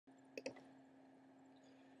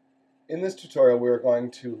In this tutorial, we're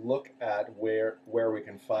going to look at where we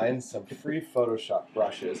can find some free Photoshop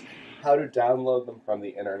brushes, how to download them from the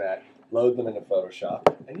internet, load them into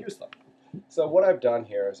Photoshop, and use them. So what I've done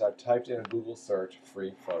here is I've typed in a Google search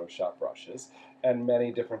free Photoshop brushes, and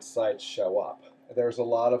many different sites show up. There's a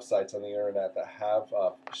lot of sites on the internet that have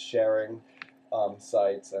sharing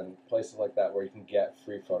sites and places like that where you can get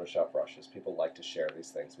free Photoshop brushes. People like to share these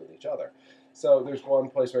things with each other. So there's one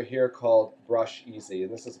place right here called Brush Easy,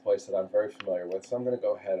 and this is a place that I'm very familiar with. So I'm going to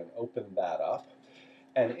go ahead and open that up.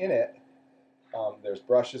 And in it, there's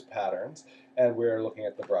brushes, patterns, and we're looking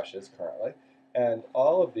at the brushes currently. And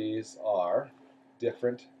all of these are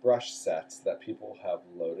different brush sets that people have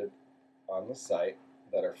loaded on the site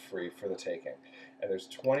that are free for the taking. And there's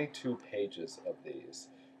 22 pages of these.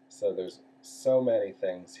 So there's so many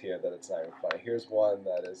things here that it's not even funny. Here's one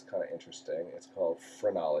that is kind of interesting. It's called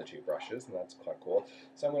Phrenology brushes, and that's quite cool.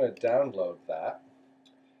 So I'm going to download that,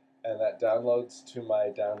 and that downloads to my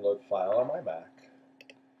download file on my Mac,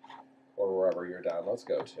 or wherever your downloads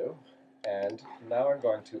go to. And now I'm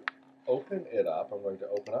going to open it up. I'm going to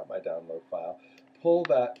open up my download file, pull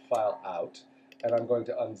that file out, and I'm going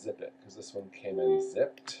to unzip it, because this one came in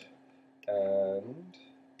zipped, and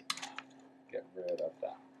get rid of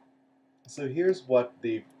that. So here's what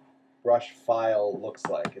the brush file looks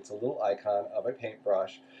like. It's a little icon of a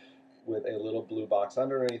paintbrush with a little blue box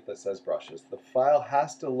underneath that says brushes. The file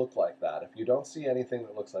has to look like that. If you don't see anything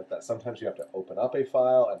that looks like that, sometimes you have to open up a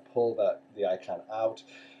file and pull the icon out.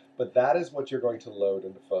 But that is what you're going to load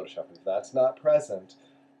into Photoshop. If that's not present,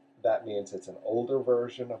 that means it's an older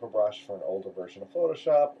version of a brush for an older version of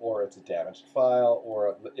Photoshop, or it's a damaged file,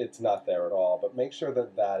 or it's not there at all. But make sure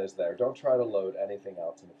that that is there. Don't try to load anything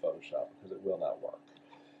else into Photoshop, because it will not work.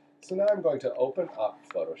 So now I'm going to open up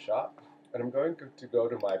Photoshop, and I'm going to go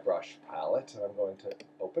to my brush palette, and I'm going to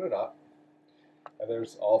open it up. And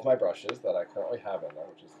there's all of my brushes that I currently have in there,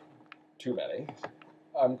 which is too many.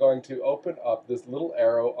 I'm going to open up this little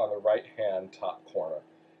arrow on the right-hand top corner.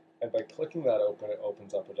 And by clicking that open, it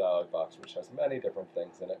opens up a dialog box which has many different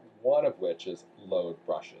things in it, one of which is load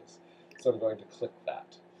brushes. So I'm going to click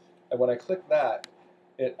that. And when I click that,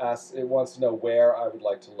 it wants to know where I would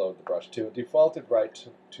like to load the brush to. It defaulted right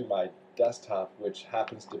to my desktop, which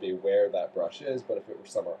happens to be where that brush is, but if it were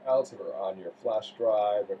somewhere else, if it were on your flash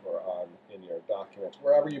drive, if it were in your documents,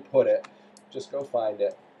 wherever you put it, just go find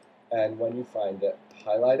it. And when you find it,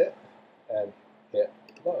 highlight it and hit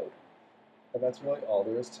load. And that's really all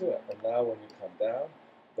there is to it. And now when you come down,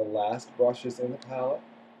 the last brushes in the palette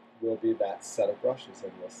will be that set of brushes.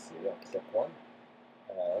 And you'll see, I'll click one,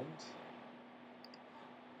 and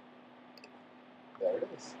there it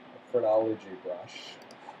is, a Phrenology brush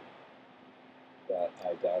that I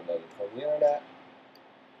downloaded from the internet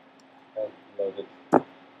and loaded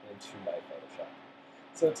into my Photoshop.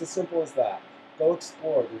 So it's as simple as that. Go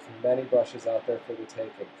explore. There's many brushes out there for the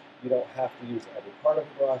taking. You don't have to use every part of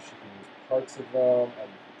a brush. You can use parts of them, and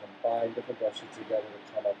you can combine different brushes together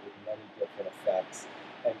to come up with many different effects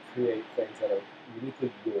and create things that are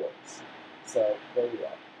uniquely yours. So there you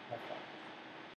are.